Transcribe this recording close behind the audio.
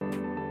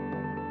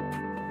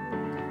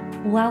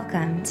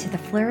Welcome to the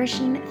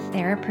Flourishing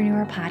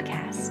Therapreneur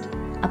podcast,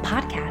 a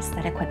podcast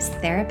that equips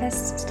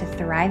therapists to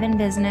thrive in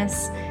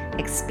business,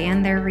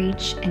 expand their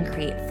reach, and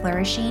create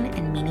flourishing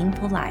and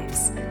meaningful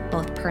lives,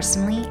 both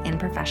personally and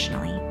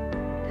professionally.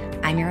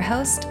 I'm your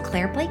host,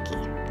 Claire Blakey.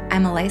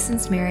 I'm a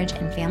licensed marriage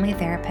and family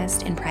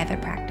therapist in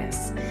private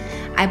practice.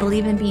 I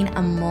believe in being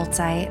a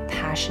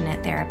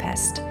multi-passionate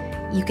therapist.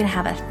 You can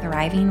have a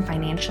thriving,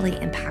 financially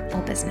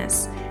impactful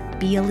business,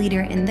 be a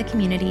leader in the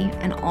community,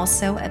 and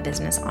also a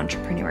business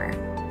entrepreneur.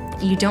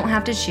 You don't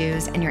have to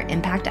choose, and your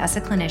impact as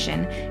a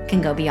clinician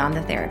can go beyond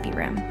the therapy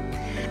room.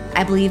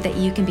 I believe that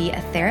you can be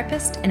a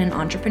therapist and an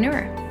entrepreneur,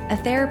 a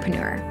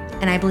therapreneur,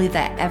 and I believe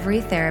that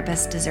every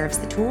therapist deserves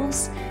the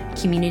tools,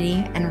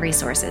 community, and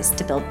resources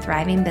to build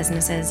thriving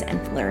businesses and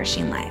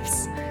flourishing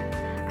lives.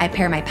 I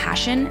pair my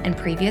passion and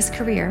previous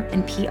career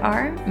in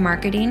PR,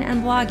 marketing,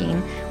 and blogging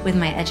with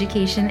my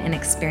education and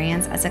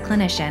experience as a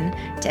clinician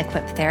to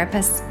equip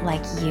therapists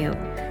like you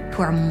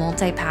who are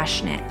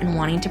multi-passionate and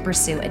wanting to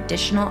pursue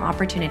additional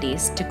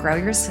opportunities to grow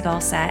your skill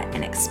set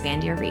and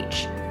expand your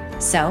reach.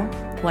 So,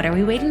 what are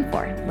we waiting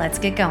for? Let's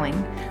get going.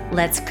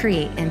 Let's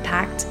create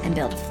impact and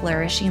build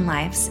flourishing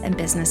lives and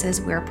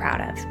businesses we're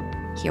proud of.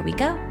 Here we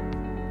go.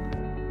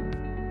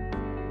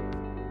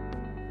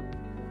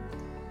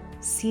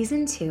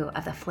 Season 2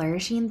 of the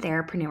Flourishing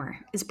Therapreneur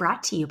is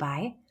brought to you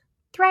by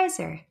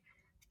Thrizer.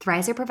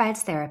 Thrizer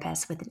provides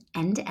therapists with an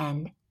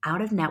end-to-end,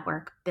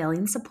 out-of-network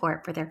billing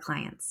support for their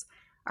clients.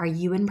 Are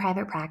you in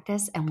private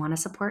practice and want to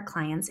support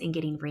clients in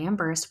getting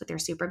reimbursed with their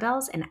super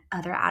bills and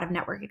other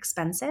out-of-network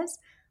expenses,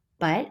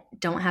 but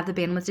don't have the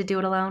bandwidth to do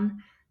it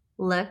alone?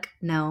 Look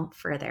no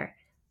further.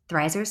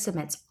 Thrizer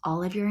submits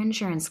all of your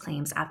insurance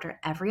claims after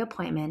every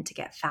appointment to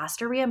get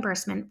faster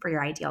reimbursement for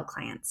your ideal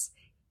clients.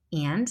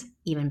 And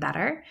even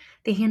better,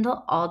 they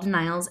handle all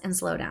denials and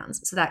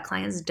slowdowns so that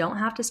clients don't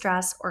have to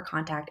stress or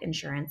contact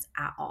insurance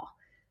at all.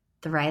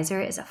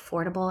 Thrizer is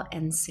affordable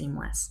and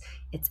seamless.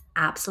 It's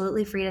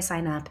absolutely free to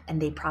sign up,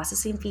 and the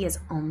processing fee is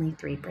only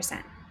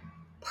 3%.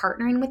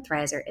 Partnering with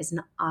Thrizer is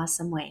an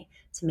awesome way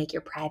to make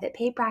your private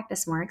pay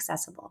practice more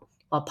accessible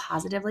while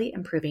positively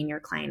improving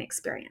your client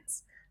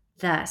experience,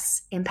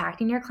 thus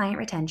impacting your client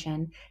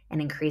retention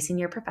and increasing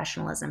your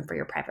professionalism for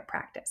your private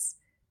practice.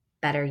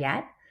 Better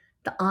yet,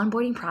 the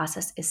onboarding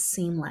process is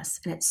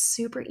seamless, and it's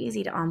super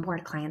easy to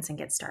onboard clients and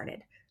get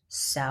started.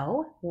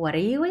 So, what are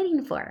you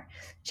waiting for?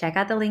 Check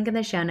out the link in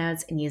the show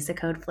notes and use the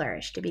code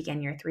FLOURISH to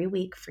begin your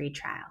 3-week free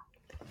trial.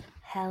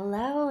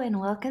 Hello, and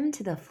welcome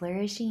to the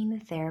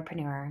Flourishing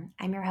Therapreneur.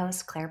 I'm your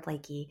host, Claire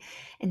Blakey,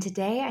 and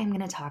today I'm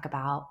going to talk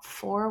about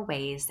 4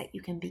 ways that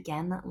you can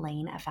begin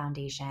laying a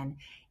foundation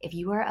if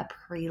you are a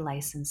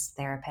pre-licensed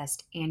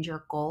therapist and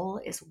your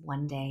goal is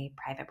one day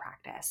private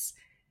practice.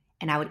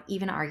 And I would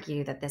even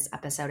argue that this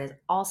episode is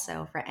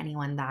also for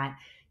anyone that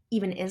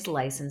even is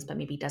licensed but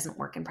maybe doesn't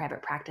work in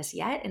private practice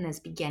yet and is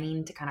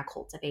beginning to kind of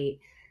cultivate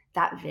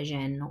that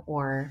vision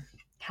or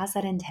has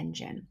that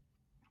intention.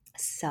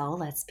 So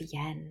let's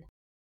begin.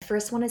 I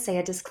first want to say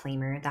a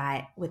disclaimer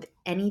that with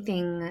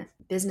anything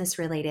business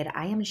related,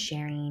 I am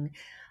sharing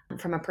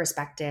from a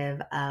perspective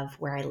of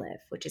where I live,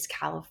 which is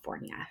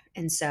California.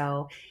 And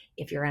so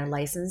if you're a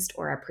licensed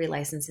or a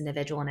pre-licensed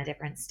individual in a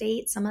different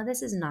state, some of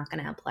this is not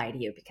going to apply to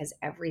you because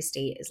every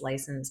state is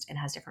licensed and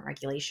has different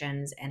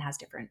regulations and has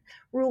different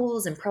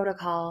rules and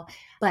protocol.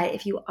 But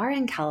if you are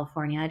in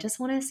California, I just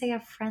want to say a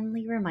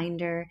friendly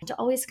reminder to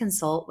always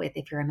consult with,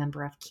 if you're a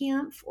member of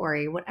CAMP or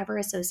whatever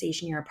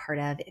association you're a part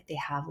of, if they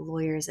have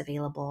lawyers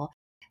available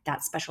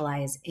that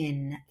specialize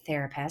in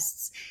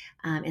therapists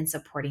and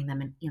supporting them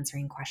and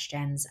answering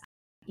questions.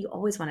 You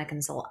always want to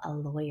consult a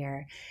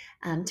lawyer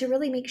to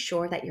really make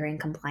sure that you're in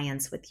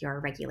compliance with your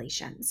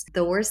regulations.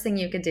 The worst thing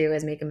you could do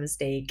is make a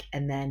mistake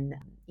and then,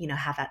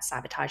 have that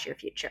sabotage your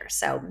future.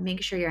 So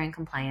make sure you're in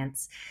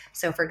compliance.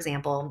 So for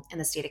example, in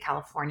the state of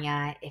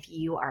California, if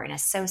you are an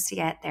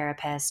associate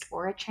therapist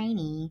or a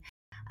trainee,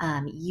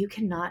 you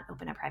cannot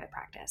open a private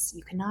practice.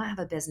 You cannot have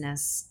a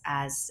business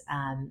as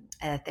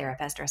a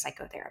therapist or a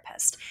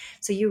psychotherapist.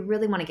 So you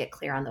really want to get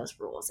clear on those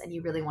rules, and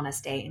you really want to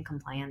stay in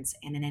compliance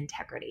and in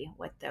integrity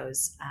with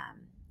those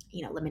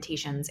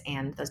limitations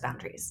and those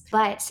boundaries.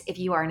 But if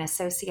you are an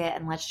associate,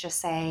 and let's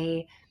just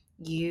say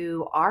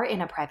you are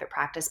in a private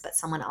practice, but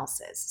someone else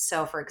is.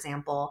 So for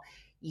example,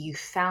 you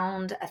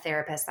found a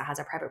therapist that has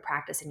a private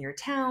practice in your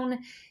town.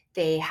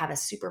 They have a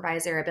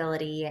supervisor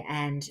ability,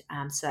 and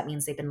so that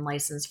means they've been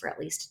licensed for at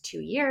least 2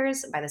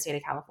 years by the state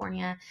of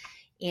California,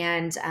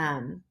 and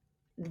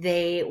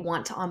they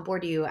want to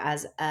onboard you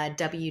as a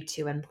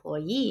W-2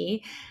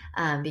 employee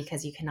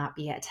because you cannot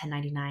be a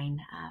 1099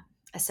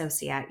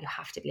 associate. You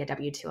have to be a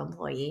W-2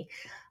 employee.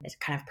 It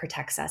kind of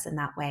protects us in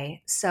that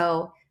way.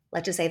 So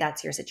let's just say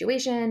that's your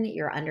situation.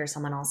 You're under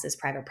someone else's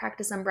private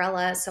practice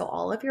umbrella. So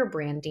all of your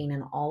branding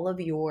and all of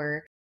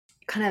your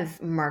kind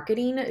of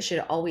marketing should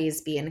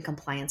always be in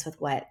compliance with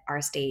what our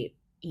state,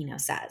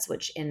 says,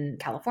 which in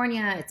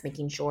California, it's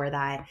making sure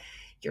that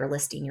you're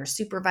listing your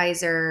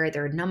supervisor,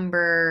 their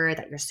number,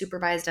 that you're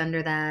supervised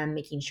under them,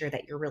 making sure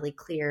that you're really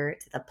clear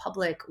to the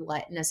public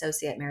what an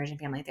associate marriage and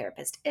family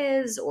therapist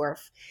is, or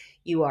if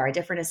you are a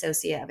different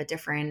associate of a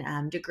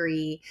different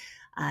degree,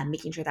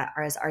 making sure that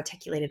is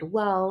articulated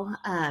well.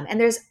 And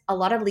there's a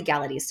lot of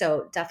legalities.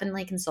 So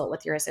definitely consult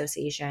with your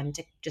association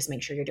to just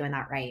make sure you're doing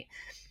that right.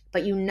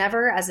 But you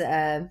never, as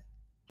a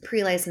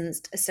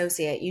pre-licensed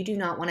associate, you do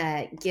not want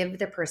to give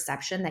the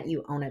perception that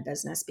you own a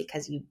business,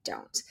 because you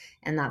don't.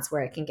 And that's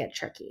where it can get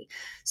tricky.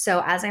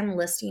 So as I'm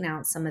listing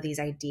out some of these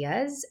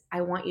ideas,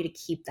 I want you to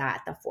keep that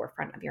at the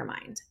forefront of your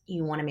mind.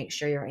 You want to make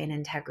sure you're in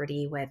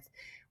integrity with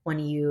when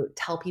you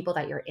tell people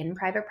that you're in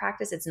private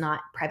practice. It's not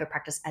private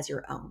practice as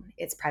your own.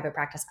 It's private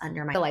practice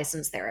under my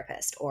licensed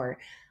therapist, or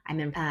I'm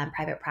in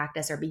private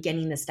practice or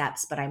beginning the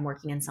steps, but I'm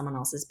working in someone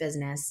else's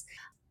business.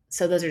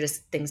 So those are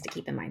just things to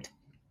keep in mind.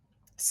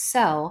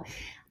 So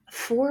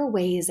 4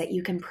 ways that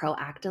you can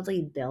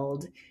proactively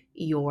build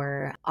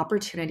your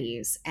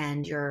opportunities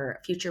and your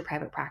future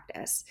private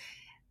practice.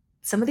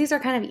 Some of these are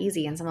kind of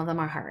easy and some of them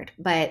are hard,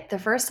 but the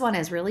first one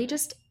is really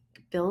just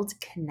build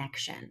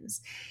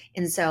connections.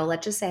 And so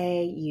let's just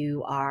say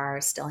you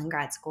are still in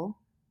grad school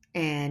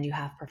and you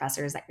have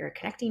professors that you're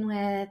connecting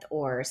with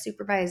or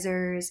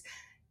supervisors.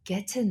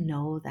 Get to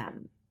know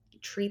them,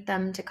 treat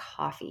them to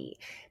coffee,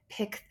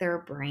 pick their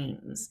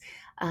brains,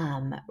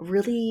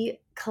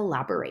 really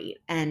collaborate,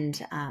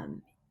 and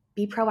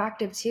be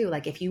proactive too.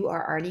 Like if you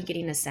are already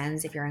getting a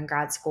sense, if you're in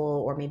grad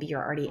school or maybe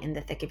you're already in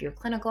the thick of your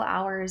clinical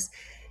hours,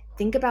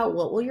 think about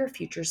what will your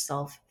future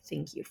self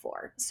thank you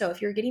for. So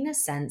if you're getting a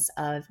sense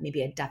of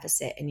maybe a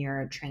deficit in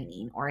your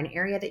training or an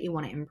area that you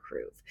want to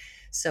improve.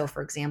 So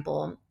for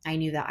example, I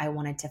knew that I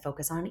wanted to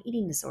focus on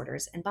eating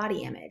disorders and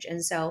body image.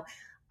 And so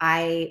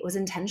I was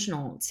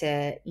intentional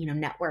to,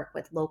 network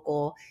with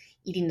local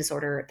eating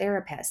disorder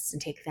therapists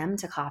and take them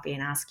to coffee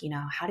and ask,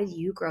 how did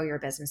you grow your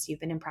business? You've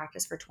been in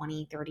practice for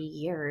 20, 30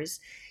 years.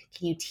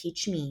 Can you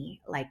teach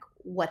me like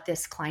what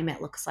this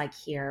climate looks like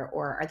here?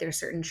 Or are there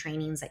certain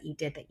trainings that you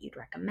did that you'd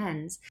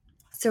recommend?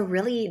 So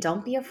really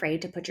don't be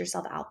afraid to put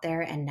yourself out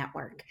there and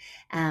network.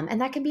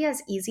 And that can be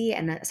as easy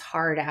and as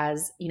hard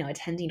as,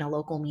 attending a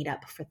local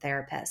meetup for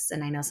therapists.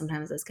 And I know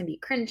sometimes this can be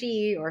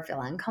cringy or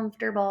feel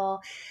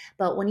uncomfortable,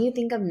 but when you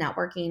think of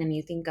networking and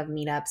you think of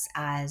meetups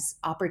as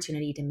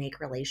opportunity to make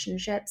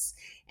relationships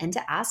and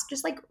to ask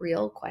just like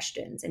real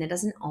questions, and it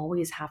doesn't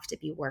always have to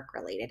be work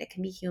related. It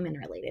can be human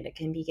related. It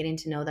can be getting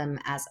to know them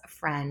as a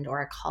friend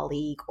or a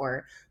colleague,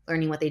 or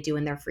learning what they do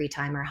in their free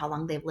time or how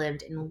long they've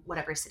lived in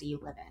whatever city you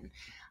live in.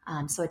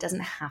 So it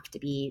doesn't have to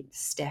be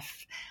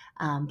stiff.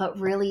 But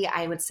really,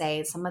 I would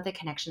say some of the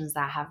connections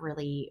that have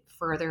really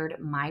furthered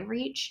my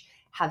reach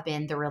have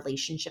been the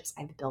relationships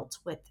I've built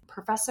with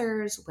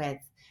professors, with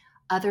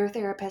other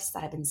therapists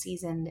that have been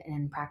seasoned and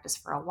in practice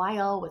for a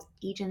while, with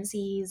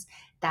agencies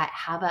that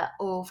have an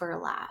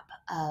overlap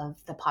of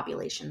the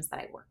populations that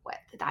I work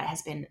with. That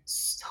has been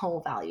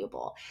so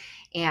valuable.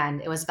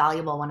 And it was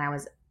valuable when I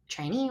was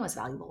training, it was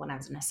valuable when I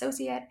was an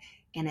associate,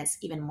 and it's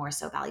even more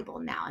so valuable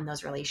now. And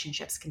those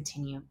relationships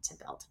continue to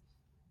build.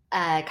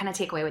 Kind of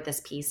takeaway with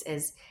this piece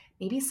is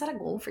maybe set a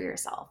goal for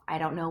yourself. I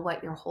don't know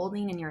what you're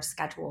holding in your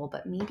schedule,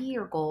 but maybe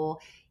your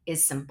goal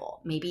is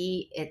simple.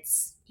 Maybe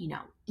it's,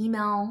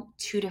 email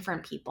 2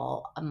 different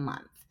people a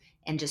month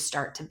and just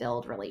start to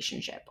build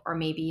relationship. Or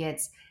maybe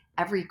it's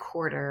every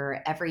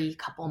quarter, every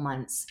couple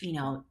months,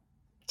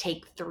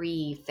 take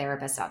 3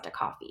 therapists out to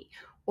coffee.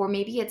 Or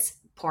maybe it's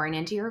pouring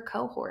into your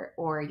cohort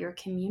or your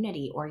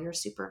community or your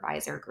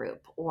supervisor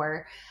group,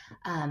 or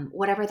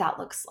whatever that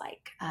looks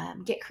like.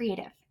 Get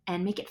creative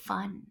and make it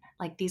fun.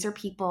 Like these are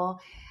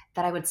people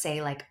that I would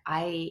say, like,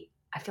 I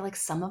feel like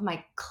some of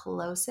my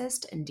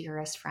closest and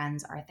dearest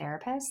friends are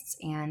therapists,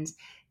 and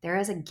there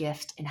is a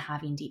gift in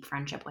having deep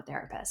friendship with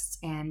therapists,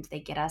 and they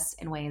get us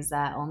in ways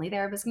that only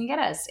therapists can get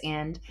us,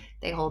 and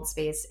they hold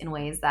space in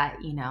ways that,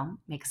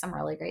 make some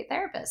really great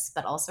therapists,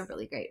 but also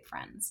really great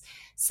friends.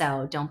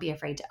 So don't be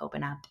afraid to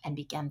open up and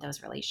begin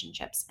those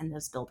relationships and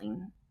those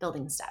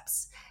building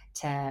steps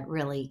to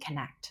really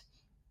connect.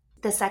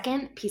 The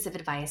second piece of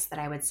advice that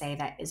I would say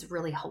that is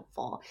really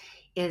helpful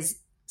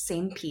is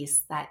same piece,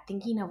 that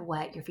thinking of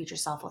what your future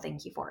self will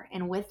thank you for.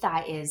 And with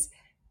that is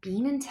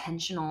being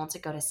intentional to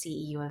go to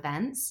CEU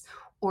events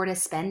or to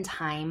spend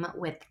time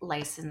with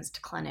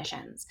licensed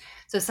clinicians.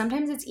 So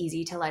sometimes it's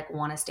easy to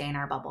want to stay in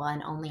our bubble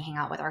and only hang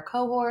out with our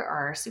cohort or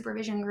our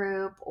supervision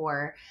group,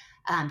 or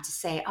to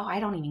say, oh, I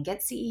don't even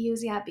get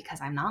CEUs yet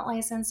because I'm not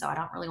licensed, so I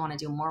don't really want to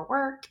do more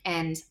work.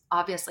 And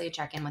obviously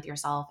check in with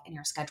yourself and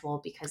your schedule,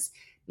 because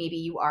maybe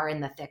you are in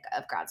the thick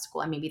of grad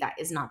school and maybe that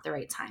is not the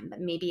right time. But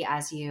maybe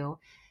as you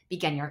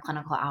begin your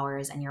clinical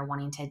hours and you're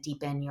wanting to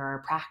deepen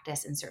your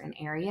practice in certain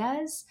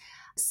areas,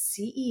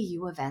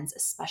 CEU events,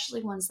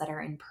 especially ones that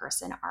are in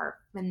person, are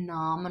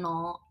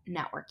phenomenal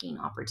networking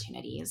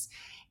opportunities.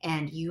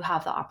 And you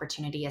have the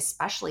opportunity,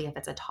 especially if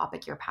it's a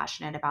topic you're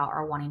passionate about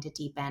or wanting to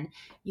deepen,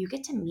 you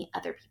get to meet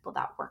other people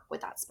that work with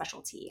that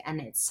specialty.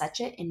 And it's such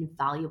an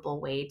invaluable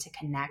way to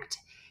connect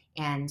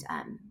and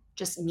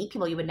just meet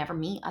people you would never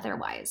meet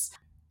otherwise.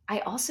 I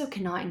also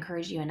cannot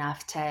encourage you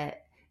enough to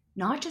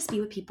not just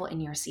be with people in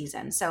your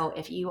season. So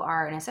if you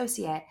are an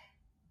associate,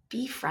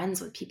 be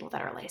friends with people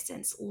that are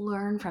licensed,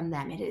 learn from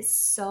them. It is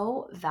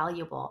so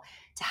valuable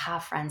to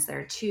have friends that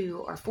are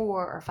 2 or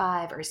 4 or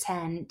 5 or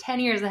 10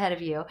 years ahead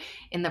of you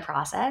in the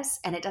process.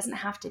 And it doesn't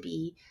have to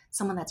be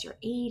someone that's your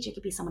age. It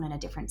could be someone in a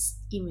different,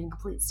 even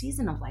complete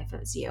season of life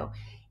as you.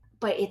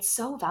 But it's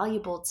so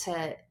valuable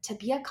to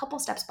be a couple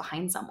steps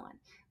behind someone.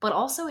 But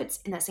also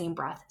it's in the same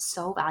breath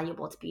so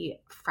valuable to be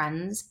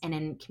friends and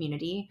in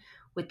community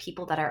with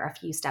people that are a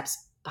few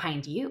steps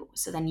behind you,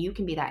 so then you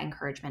can be that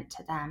encouragement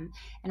to them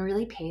and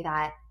really pay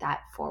that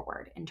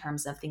forward in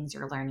terms of things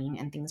you're learning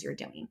and things you're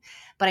doing.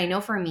 But I know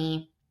for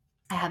me,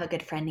 I have a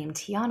good friend named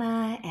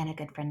Tiana and a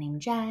good friend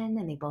named Jen,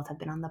 and they both have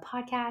been on the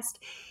podcast.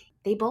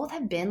 They both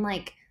have been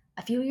like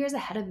a few years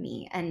ahead of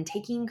me and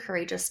taking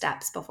courageous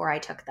steps before I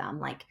took them,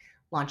 like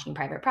launching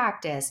private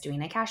practice,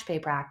 doing a cash pay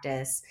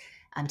practice,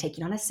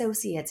 taking on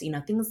associates,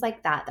 things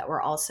like that, that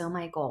were also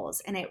my goals.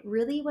 And it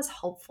really was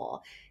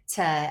helpful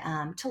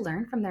to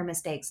learn from their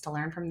mistakes, to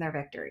learn from their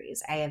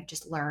victories. I have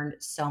just learned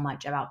so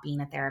much about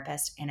being a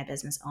therapist and a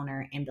business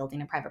owner and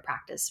building a private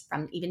practice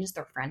from even just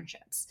their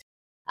friendships.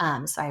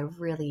 So I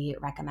really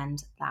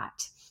recommend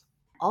that.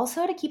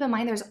 Also, to keep in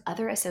mind, there's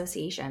other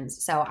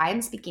associations. So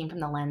I'm speaking from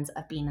the lens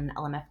of being an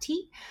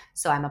LMFT.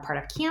 So I'm a part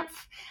of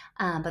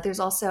CAMF, but there's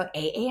also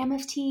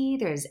AAMFT,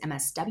 there's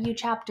MSW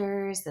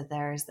chapters,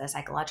 there's the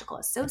Psychological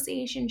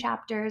Association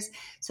chapters.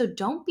 So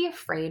don't be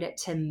afraid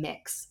to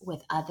mix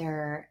with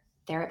other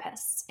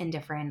therapists in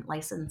different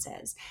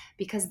licenses,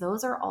 because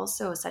those are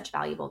also such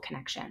valuable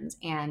connections.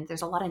 And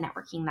there's a lot of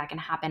networking that can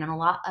happen and a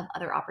lot of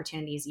other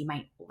opportunities you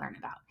might learn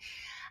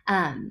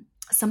about.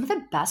 Some of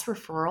the best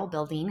referral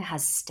building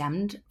has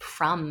stemmed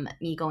from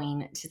me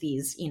going to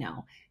these,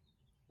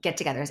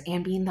 get-togethers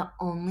and being the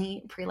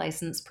only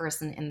pre-licensed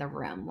person in the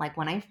room. Like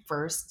when I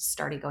first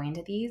started going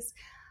to these,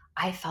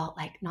 I felt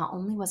like not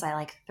only was I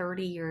like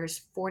 30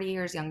 years, 40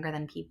 years younger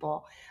than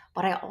people,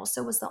 but I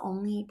also was the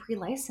only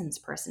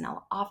pre-licensed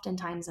personnel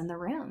oftentimes in the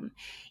room.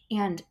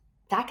 And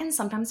that can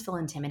sometimes feel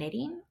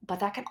intimidating, but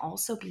that can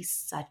also be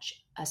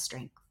such a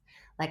strength.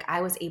 Like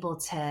I was able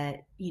to,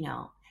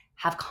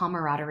 have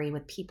camaraderie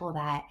with people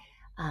that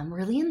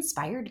really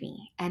inspired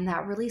me and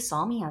that really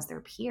saw me as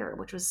their peer,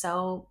 which was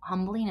so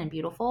humbling and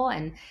beautiful.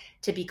 And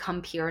to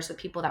become peers with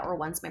people that were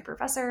once my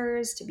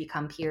professors, to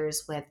become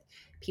peers with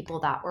people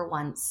that were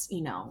once,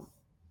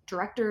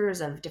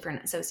 directors of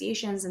different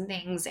associations and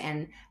things.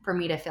 And for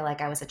me to feel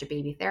like I was such a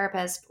baby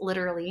therapist,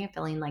 literally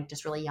feeling like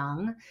just really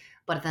young,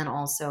 but then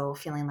also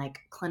feeling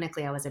like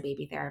clinically I was a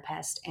baby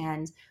therapist.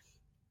 And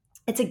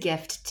it's a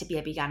gift to be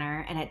a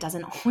beginner, and it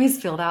doesn't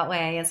always feel that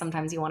way. And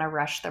sometimes you want to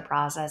rush the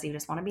process. You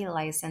just want to be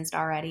licensed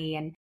already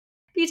and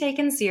be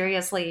taken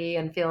seriously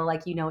and feel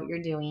like you know what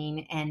you're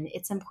doing. And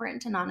it's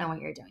important to not know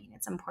what you're doing.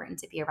 It's important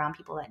to be around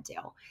people that do.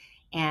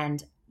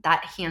 And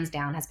that hands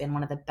down has been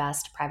one of the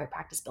best private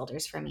practice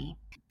builders for me.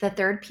 The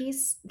third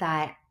piece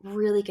that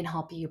really can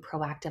help you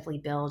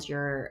proactively build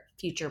your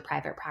future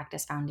private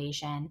practice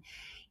foundation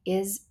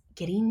is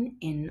getting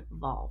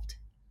involved,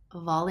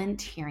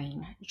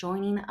 volunteering,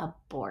 joining a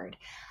board.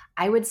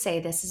 I would say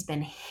this has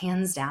been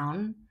hands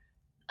down,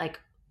 like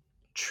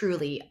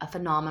truly a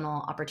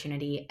phenomenal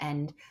opportunity.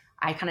 And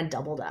I kind of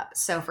doubled up.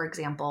 So, for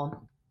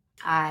example,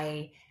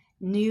 I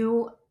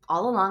knew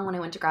all along when I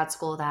went to grad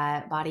school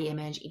that body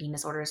image, eating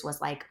disorders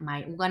was like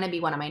going to be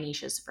one of my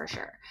niches for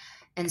sure.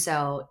 And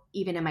so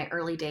even in my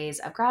early days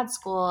of grad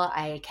school,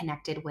 I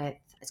connected with,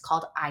 it's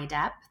called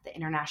IDEP, the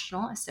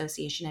International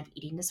Association of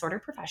Eating Disorder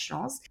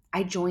Professionals.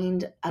 I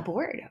joined a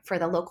board for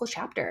the local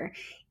chapter,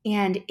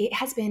 and it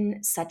has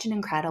been such an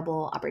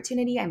incredible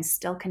opportunity. I'm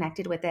still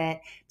connected with it,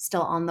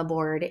 still on the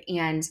board.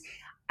 And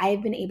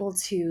I've been able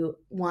to,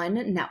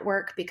 one,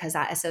 network, because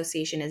that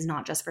association is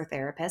not just for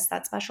therapists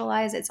that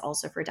specialize, it's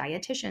also for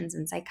dietitians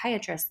and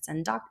psychiatrists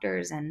and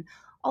doctors and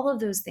all of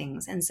those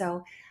things. And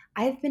so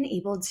I've been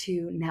able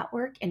to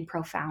network in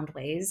profound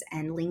ways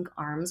and link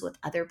arms with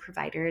other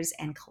providers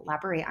and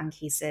collaborate on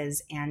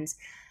cases and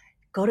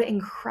go to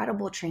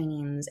incredible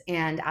trainings.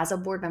 And as a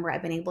board member,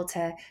 I've been able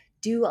to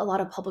do a lot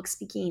of public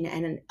speaking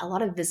and a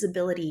lot of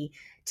visibility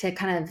to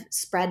kind of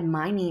spread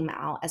my name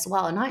out as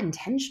well. And not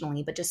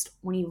intentionally, but just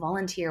when you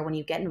volunteer, when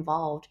you get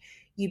involved,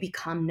 you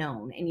become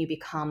known and you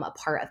become a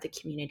part of the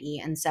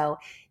community. And so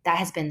that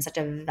has been such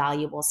a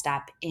valuable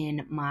step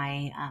in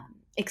my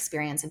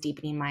experience of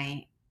deepening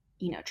my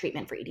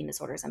treatment for eating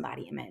disorders and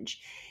body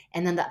image.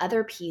 And then the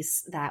other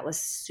piece that was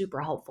super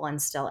helpful and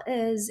still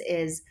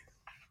is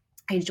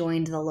I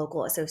joined the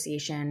local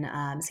association,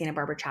 Santa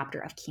Barbara chapter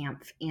of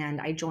CAMF, and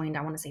I joined,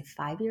 I want to say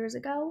 5 years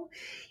ago.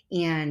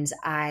 And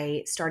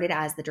I started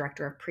as the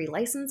director of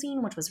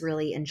pre-licensing, which was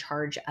really in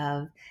charge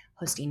of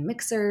hosting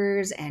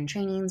mixers and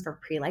trainings for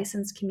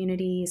pre-licensed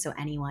community. So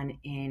anyone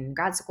in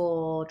grad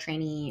school,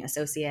 trainee,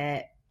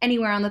 associate,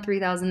 anywhere on the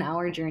 3,000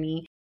 hour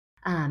journey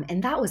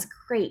And that was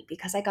great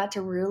because I got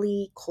to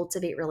really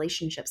cultivate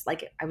relationships,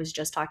 like I was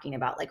just talking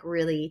about, like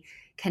really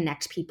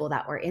connect people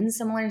that were in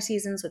similar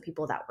seasons with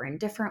people that were in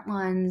different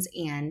ones,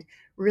 and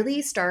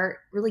really start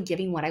really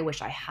giving what I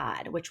wish I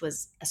had, which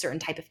was a certain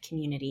type of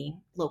community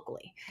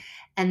locally.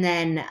 And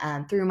then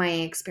through my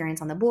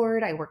experience on the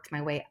board, I worked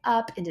my way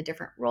up into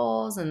different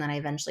roles. And then I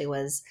eventually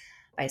was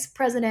vice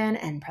president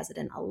and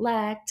president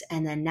elect.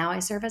 And then now I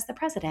serve as the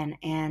president,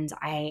 and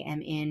I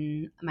am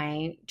in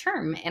my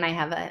term. And I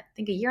have, I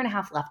think, a year and a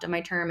half left of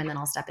my term, and then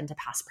I'll step into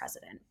past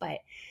president. But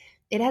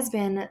it has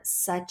been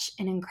such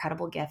an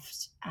incredible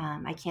gift.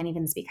 I can't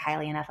even speak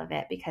highly enough of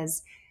it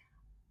because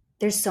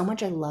there's so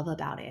much I love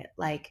about it.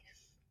 Like,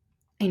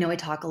 I know I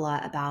talk a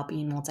lot about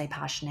being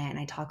multi-passionate, and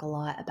I talk a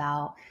lot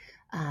about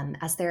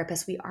as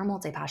therapists, we are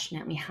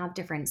multi-passionate. We have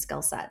different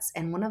skill sets.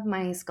 And one of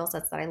my skill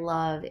sets that I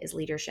love is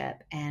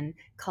leadership and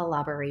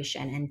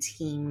collaboration and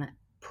team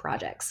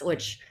projects,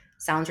 which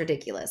sounds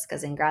ridiculous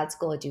because in grad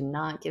school, do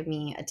not give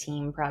me a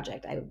team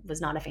project. I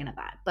was not a fan of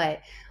that. But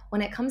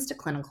when it comes to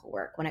clinical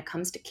work, when it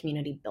comes to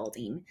community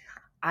building,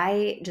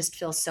 I just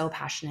feel so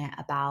passionate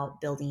about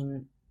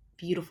building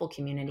beautiful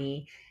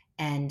community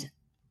and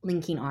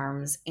linking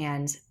arms.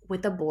 And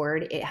with the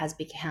board, it has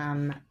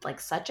become like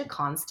such a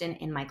constant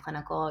in my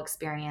clinical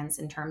experience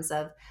in terms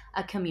of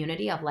a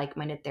community of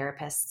like-minded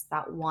therapists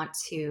that want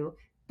to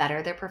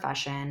better their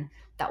profession,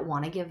 that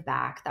want to give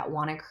back, that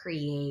want to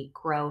create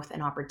growth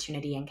and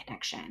opportunity and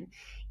connection.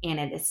 And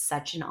it is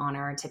such an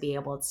honor to be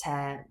able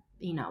to,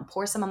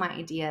 pour some of my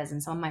ideas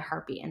and some of my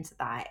heartbeat into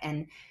that,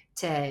 and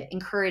to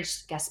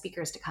encourage guest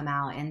speakers to come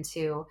out and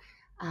to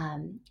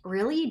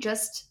really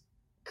just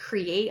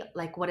create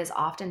like what is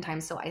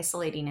oftentimes so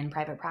isolating in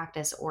private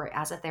practice or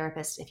as a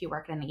therapist if you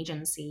work at an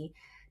agency,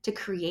 to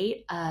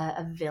create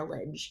a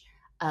village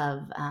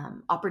of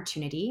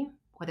opportunity,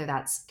 whether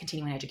that's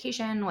continuing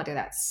education, whether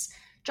that's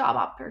job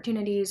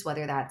opportunities,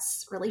 whether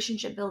that's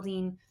relationship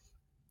building.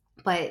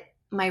 But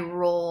my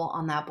role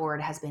on that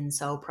board has been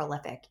so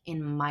prolific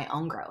in my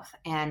own growth.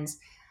 And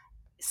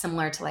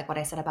similar to like what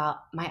I said about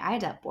my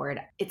IDEP board,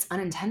 it's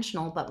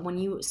unintentional, but when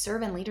you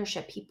serve in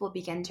leadership, people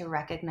begin to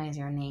recognize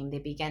your name. They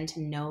begin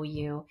to know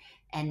you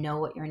and know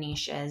what your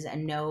niche is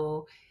and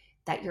know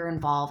that you're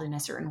involved in a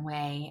certain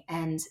way.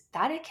 And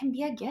that it can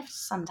be a gift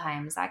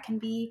sometimes. That can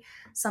be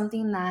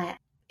something that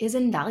is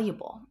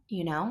invaluable,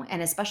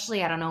 And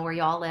especially, I don't know where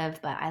y'all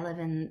live, but I live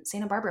in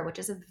Santa Barbara, which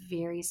is a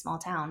very small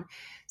town.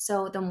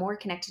 So the more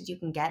connected you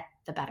can get,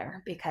 the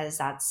better, because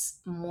that's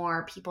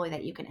more people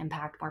that you can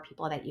impact, more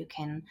people that you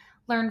can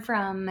learn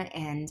from.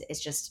 And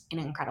it's just an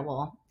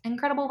incredible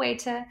way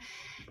to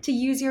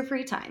use your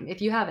free time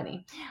if you have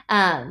any.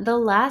 The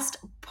last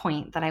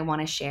point that I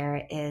want to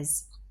share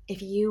is,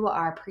 if you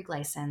are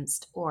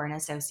pre-licensed or an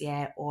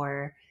associate,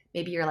 or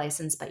maybe you're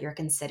licensed but you're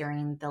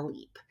considering the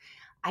leap,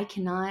 I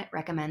cannot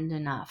recommend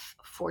enough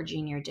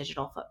forging your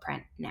digital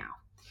footprint now.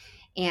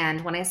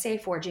 And when I say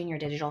forging your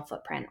digital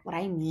footprint, what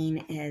I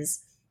mean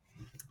is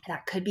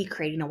that could be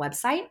creating a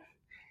website.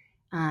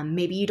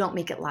 Maybe you don't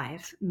make it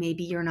live.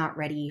 Maybe you're not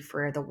ready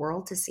for the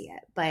world to see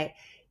it. But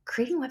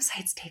creating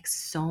websites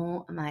takes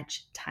so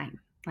much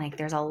time. Like,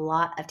 there's a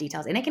lot of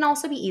details. And it can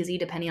also be easy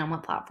depending on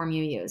what platform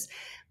you use.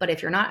 But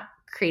if you're not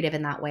creative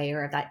in that way,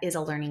 or if that is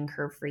a learning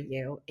curve for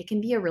you, it can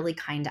be a really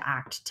kind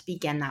act to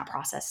begin that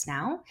process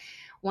now.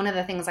 One of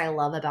the things I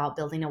love about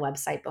building a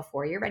website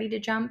before you're ready to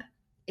jump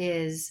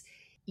is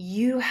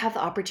you have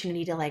the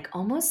opportunity to like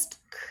almost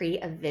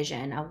create a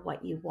vision of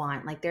what you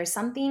want. Like, there's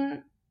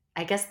something,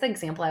 I guess the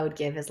example I would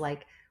give is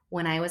like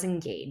when I was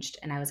engaged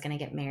and I was going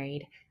to get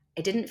married,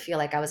 I didn't feel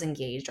like I was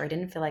engaged, or I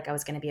didn't feel like I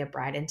was going to be a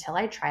bride until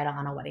I tried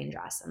on a wedding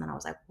dress. And then I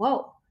was like,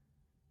 whoa,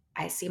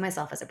 I see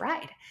myself as a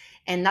bride.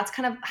 And that's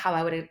kind of how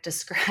I would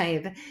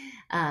describe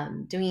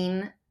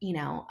doing,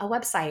 a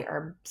website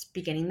or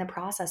beginning the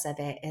process of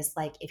it, is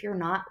like, if you're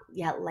not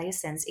yet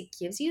licensed, it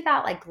gives you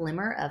that like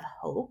glimmer of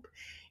hope,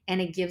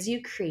 and it gives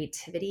you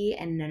creativity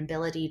and an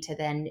ability to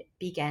then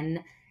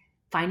begin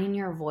finding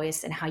your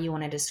voice and how you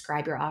want to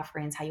describe your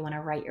offerings, how you want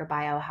to write your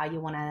bio, how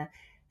you want to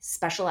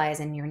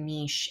specialize in your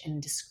niche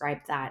and describe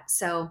that.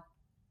 So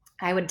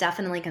I would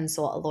definitely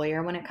consult a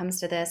lawyer when it comes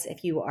to this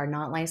if you are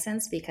not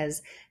licensed,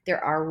 because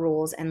there are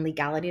rules and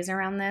legalities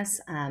around this.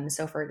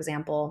 So for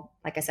example,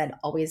 like I said,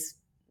 always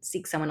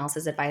seek someone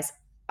else's advice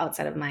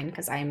outside of mine,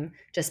 because I'm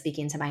just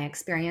speaking to my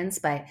experience.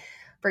 But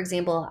for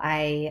example,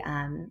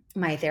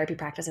 my therapy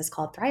practice is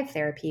called Thrive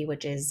Therapy,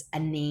 which is a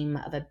name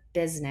of a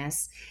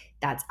business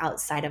that's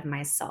outside of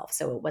myself.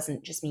 So it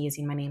wasn't just me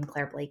using my name,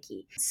 Claire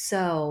Blakey.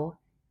 So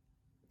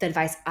the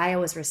advice I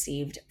always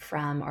received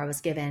from, or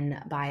was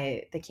given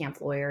by the camp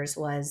lawyers,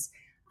 was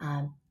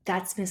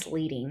that's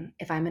misleading.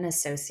 If I'm an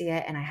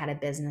associate and I had a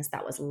business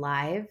that was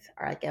live,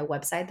 or like a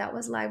website that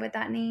was live with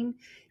that name,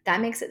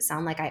 that makes it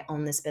sound like I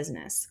own this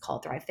business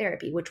called Thrive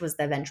Therapy, which was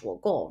the eventual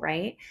goal,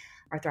 right?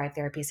 Or Thrive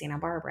Therapy Santa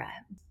Barbara.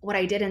 What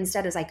I did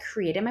instead is I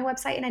created my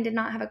website and I did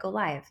not have it go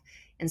live.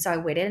 And so I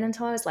waited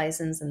until I was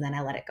licensed and then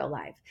I let it go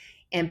live.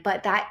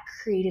 But that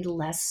created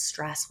less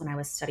stress when I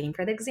was studying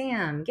for the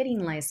exam, getting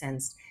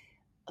licensed.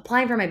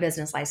 applying for my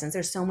business license,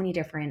 there's so many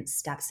different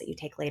steps that you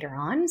take later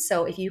on.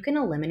 So if you can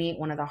eliminate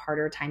one of the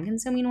harder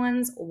time-consuming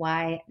ones,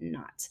 why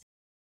not?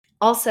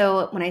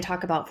 Also, when I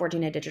talk about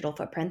forging a digital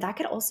footprint, that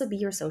could also be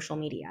your social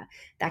media.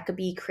 That could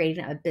be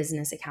creating a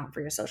business account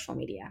for your social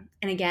media.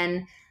 And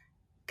again,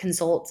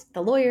 consult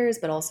the lawyers,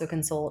 but also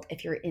consult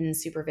if you're in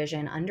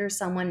supervision under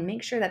someone.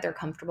 Make sure that they're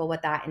comfortable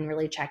with that and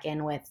really check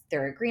in with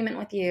their agreement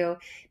with you,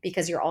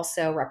 because you're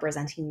also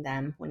representing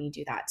them when you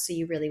do that. So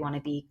you really want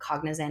to be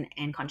cognizant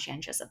and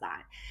conscientious of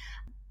that.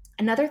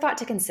 Another thought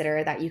to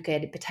consider that you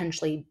could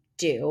potentially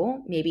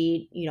do,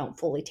 maybe you don't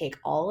fully take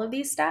all of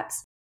these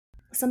steps.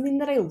 Something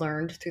that I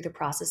learned through the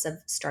process of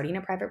starting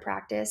a private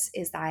practice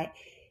is that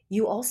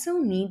you also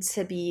need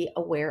to be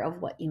aware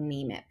of what you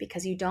name it,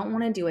 because you don't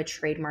want to do a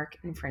trademark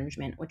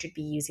infringement, which would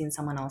be using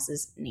someone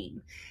else's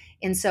name.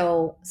 And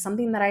so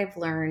something that I've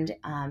learned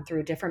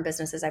through different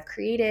businesses I've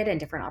created and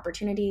different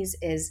opportunities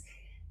is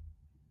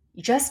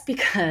just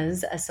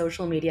because a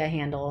social media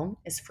handle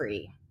is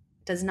free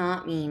does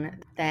not mean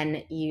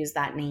then use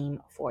that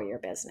name for your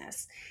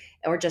business.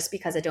 Or just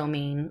because a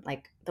domain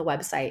like the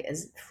website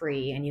is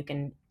free and you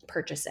can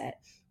purchase it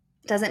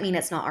doesn't mean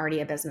it's not already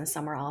a business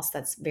somewhere else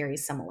that's very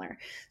similar.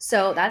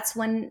 So that's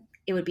when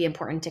it would be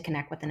important to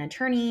connect with an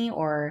attorney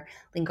or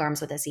link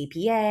arms with a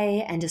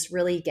CPA and just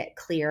really get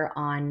clear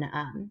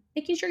on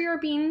making sure you're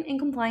being in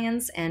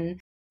compliance and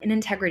in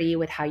integrity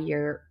with how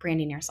you're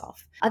branding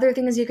yourself. Other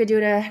things you could do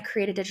to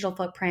create a digital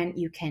footprint,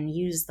 you can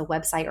use the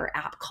website or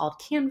app called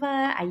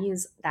Canva. I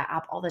use that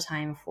app all the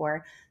time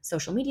for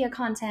social media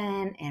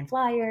content and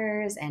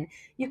flyers. And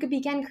you could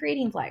begin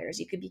creating flyers,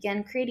 you could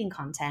begin creating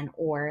content,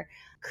 or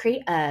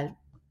create a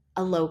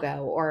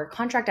logo or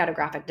contract out a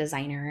graphic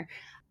designer.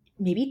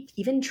 Maybe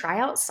even try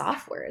out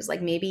softwares.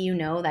 Like maybe you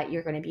know that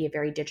you're going to be a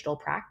very digital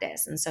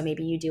practice. And so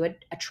maybe you do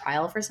a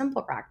trial for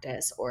Simple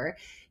Practice, or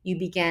you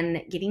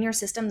begin getting your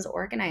systems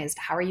organized.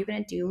 How are you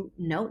going to do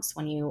notes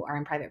when you are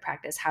in private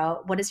practice?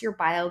 What is your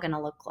bio going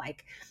to look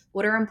like?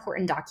 What are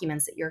important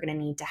documents that you're going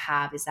to need to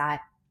have? Is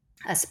that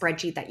a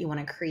spreadsheet that you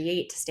want to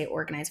create to stay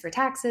organized for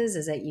taxes?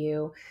 Is it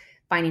you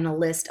finding a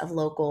list of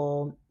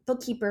local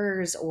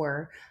bookkeepers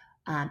or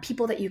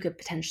people that you could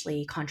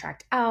potentially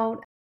contract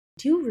out?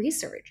 Do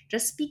research,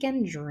 just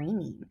begin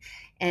dreaming.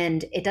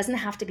 And it doesn't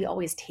have to be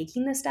always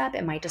taking the step.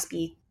 It might just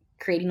be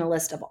creating a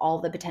list of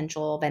all the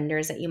potential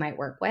vendors that you might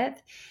work with.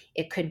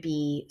 It could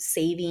be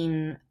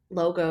saving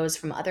logos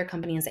from other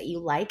companies that you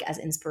like as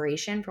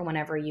inspiration for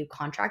whenever you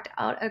contract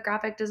out a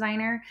graphic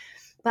designer,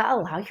 but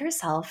allow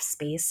yourself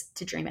space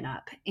to dream it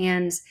up.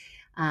 And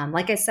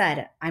like I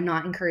said, I'm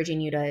not encouraging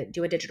you to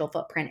do a digital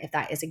footprint if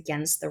that is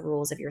against the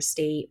rules of your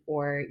state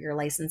or your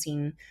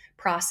licensing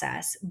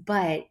process,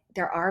 but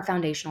there are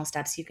foundational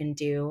steps you can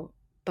do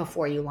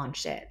before you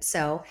launch it.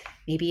 So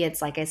maybe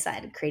it's, like I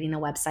said, creating a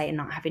website and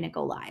not having it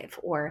go live,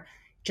 or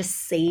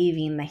just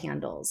saving the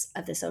handles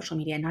of the social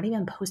media, not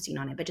even posting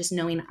on it, but just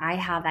knowing I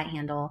have that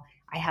handle,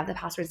 I have the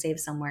password saved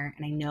somewhere,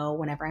 and I know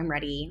whenever I'm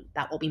ready,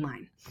 that will be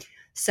mine.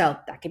 So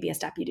that could be a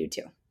step you do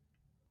too.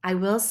 I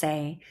will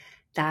say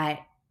that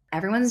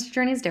everyone's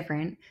journey is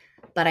different,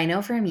 but I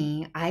know for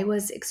me, I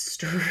was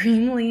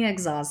extremely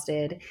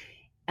exhausted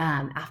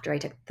after I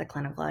took the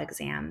clinical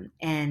exam.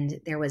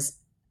 And there was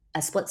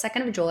a split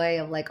second of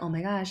joy of like, oh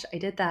my gosh, I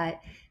did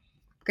that.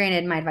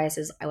 Granted, my advice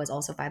is I was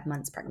also 5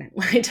 months pregnant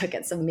when I took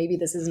it. So maybe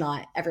this is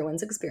not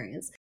everyone's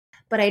experience.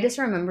 But I just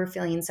remember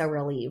feeling so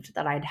relieved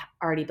that I'd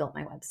already built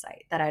my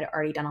website, that I'd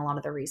already done a lot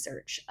of the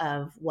research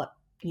of what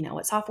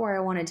software I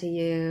wanted to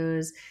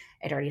use.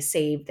 I'd already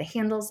saved the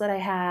handles that I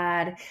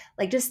had,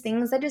 like just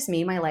things that just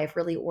made my life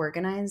really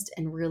organized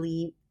and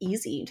really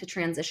easy to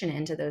transition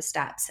into those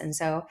steps. And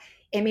so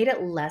it made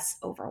it less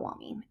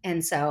overwhelming.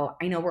 And so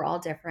I know we're all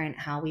different,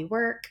 how we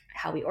work,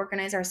 how we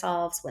organize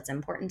ourselves, what's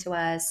important to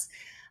us,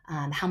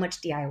 how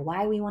much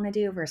DIY we want to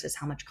do versus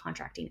how much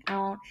contracting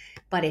out.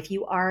 But if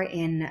you are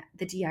in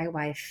the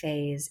DIY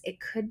phase, it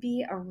could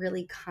be a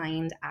really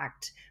kind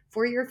act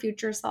for your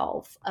future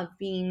self of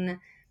being,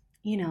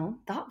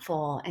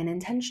 thoughtful and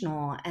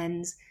intentional.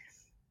 And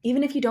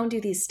even if you don't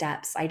do these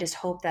steps, I just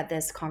hope that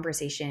this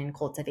conversation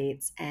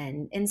cultivates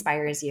and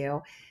inspires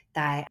you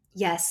that,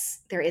 yes,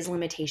 there is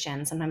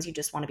limitation. Sometimes you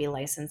just want to be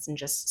licensed and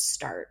just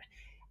start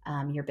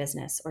your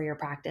business or your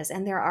practice.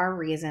 And there are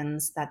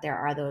reasons that there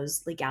are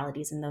those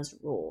legalities and those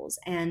rules.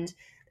 And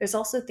there's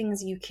also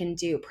things you can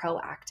do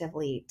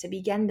proactively to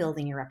begin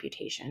building your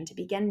reputation, to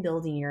begin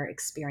building your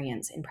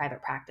experience in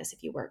private practice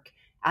if you work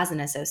as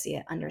an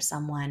associate under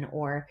someone,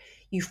 or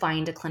you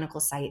find a clinical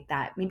site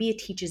that maybe it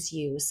teaches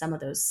you some of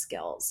those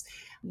skills.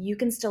 You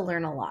can still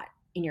learn a lot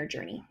in your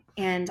journey.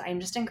 And I'm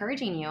just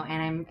encouraging you,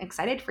 and I'm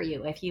excited for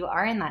you if you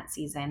are in that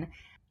season.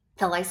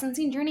 The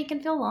licensing journey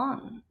can feel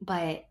long,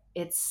 but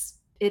it's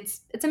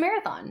a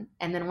marathon.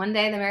 And then one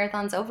day the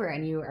marathon's over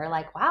and you are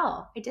like,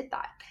 wow, I did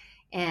that.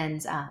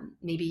 And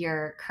maybe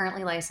you're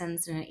currently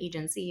licensed in an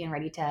agency and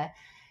ready to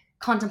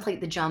contemplate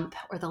the jump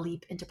or the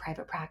leap into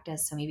private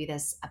practice. So maybe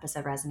this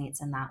episode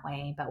resonates in that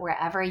way. But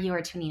wherever you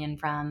are tuning in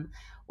from,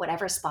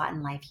 whatever spot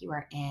in life you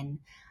are in,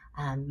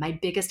 my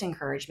biggest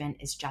encouragement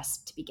is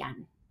just to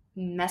begin.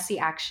 messy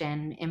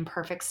action,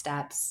 imperfect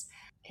steps.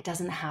 It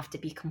doesn't have to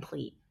be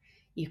complete.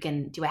 You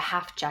can do a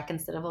half check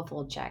instead of a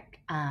full check,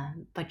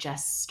 but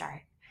just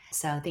start.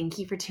 So thank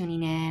you for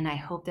tuning in. I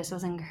hope this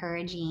was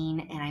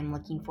encouraging, and I'm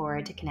looking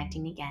forward to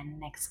connecting again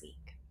next week.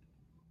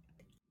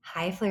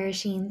 Hi,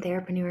 Flourishing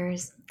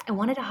Therapreneurs. I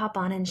wanted to hop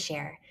on and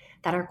share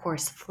that our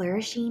course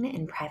Flourishing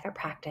in Private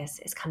Practice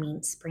is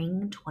coming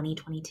spring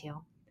 2022.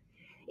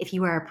 If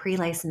you are a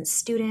pre-licensed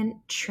student,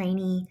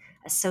 trainee,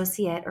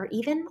 associate, or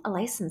even a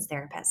licensed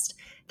therapist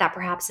that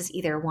perhaps is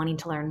either wanting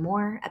to learn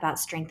more about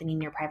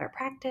strengthening your private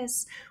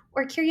practice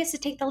or curious to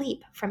take the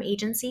leap from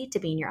agency to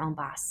being your own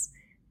boss,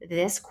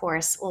 this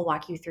course will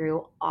walk you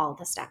through all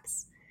the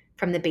steps.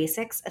 From the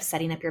basics of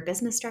setting up your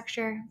business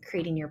structure,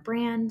 creating your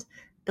brand,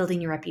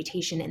 building your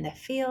reputation in the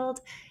field,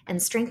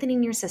 and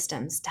strengthening your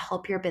systems to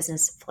help your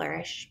business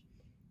flourish.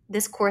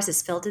 This course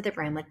is filled to the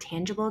brim with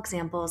tangible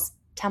examples,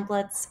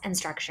 templates, and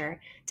structure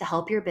to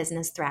help your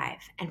business thrive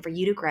and for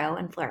you to grow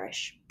and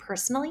flourish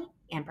personally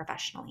and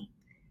professionally.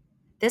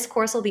 This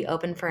course will be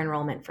open for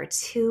enrollment for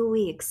 2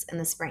 weeks in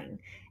the spring,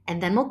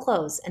 and then will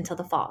close until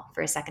the fall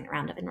for a second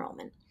round of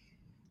enrollment.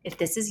 If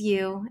this is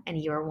you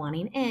and you're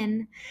wanting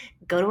in,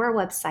 go to our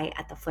website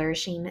at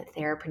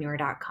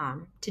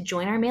theflourishingtherapreneur.com to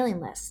join our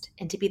mailing list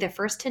and to be the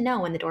first to know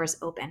when the doors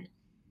open.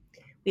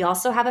 We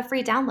also have a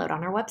free download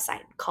on our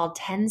website called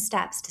 10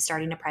 Steps to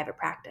Starting a Private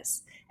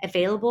Practice,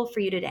 available for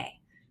you today.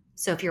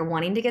 So if you're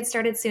wanting to get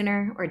started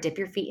sooner or dip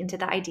your feet into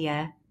the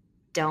idea,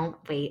 don't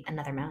wait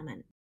another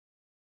moment.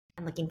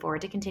 I'm looking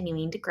forward to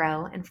continuing to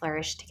grow and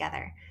flourish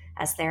together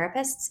as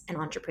therapists and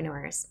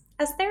entrepreneurs.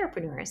 As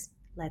therapreneurs,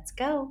 let's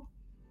go.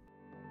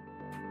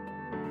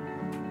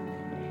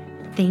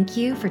 Thank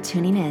you for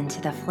tuning in to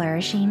the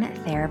Flourishing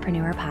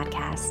Therapreneur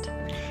podcast.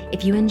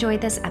 If you enjoyed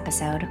this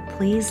episode,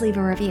 please leave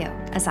a review,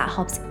 as that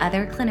helps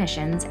other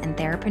clinicians and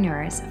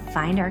therapreneurs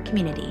find our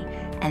community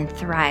and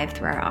thrive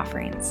through our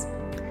offerings.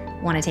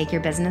 Want to take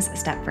your business a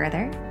step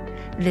further?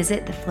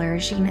 Visit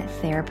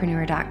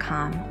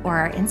theflourishingtherapreneur.com or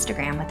our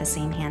Instagram with the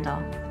same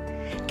handle.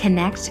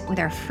 Connect with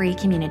our free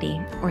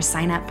community or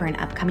sign up for an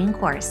upcoming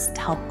course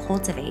to help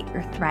cultivate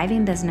your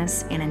thriving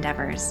business and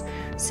endeavors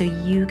so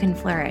you can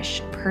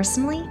flourish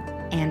personally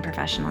and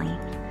professionally.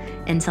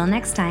 Until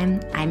next time,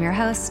 I'm your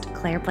host,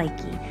 Claire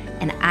Blakey,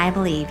 and I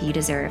believe you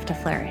deserve to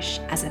flourish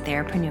as a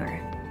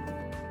therapreneur.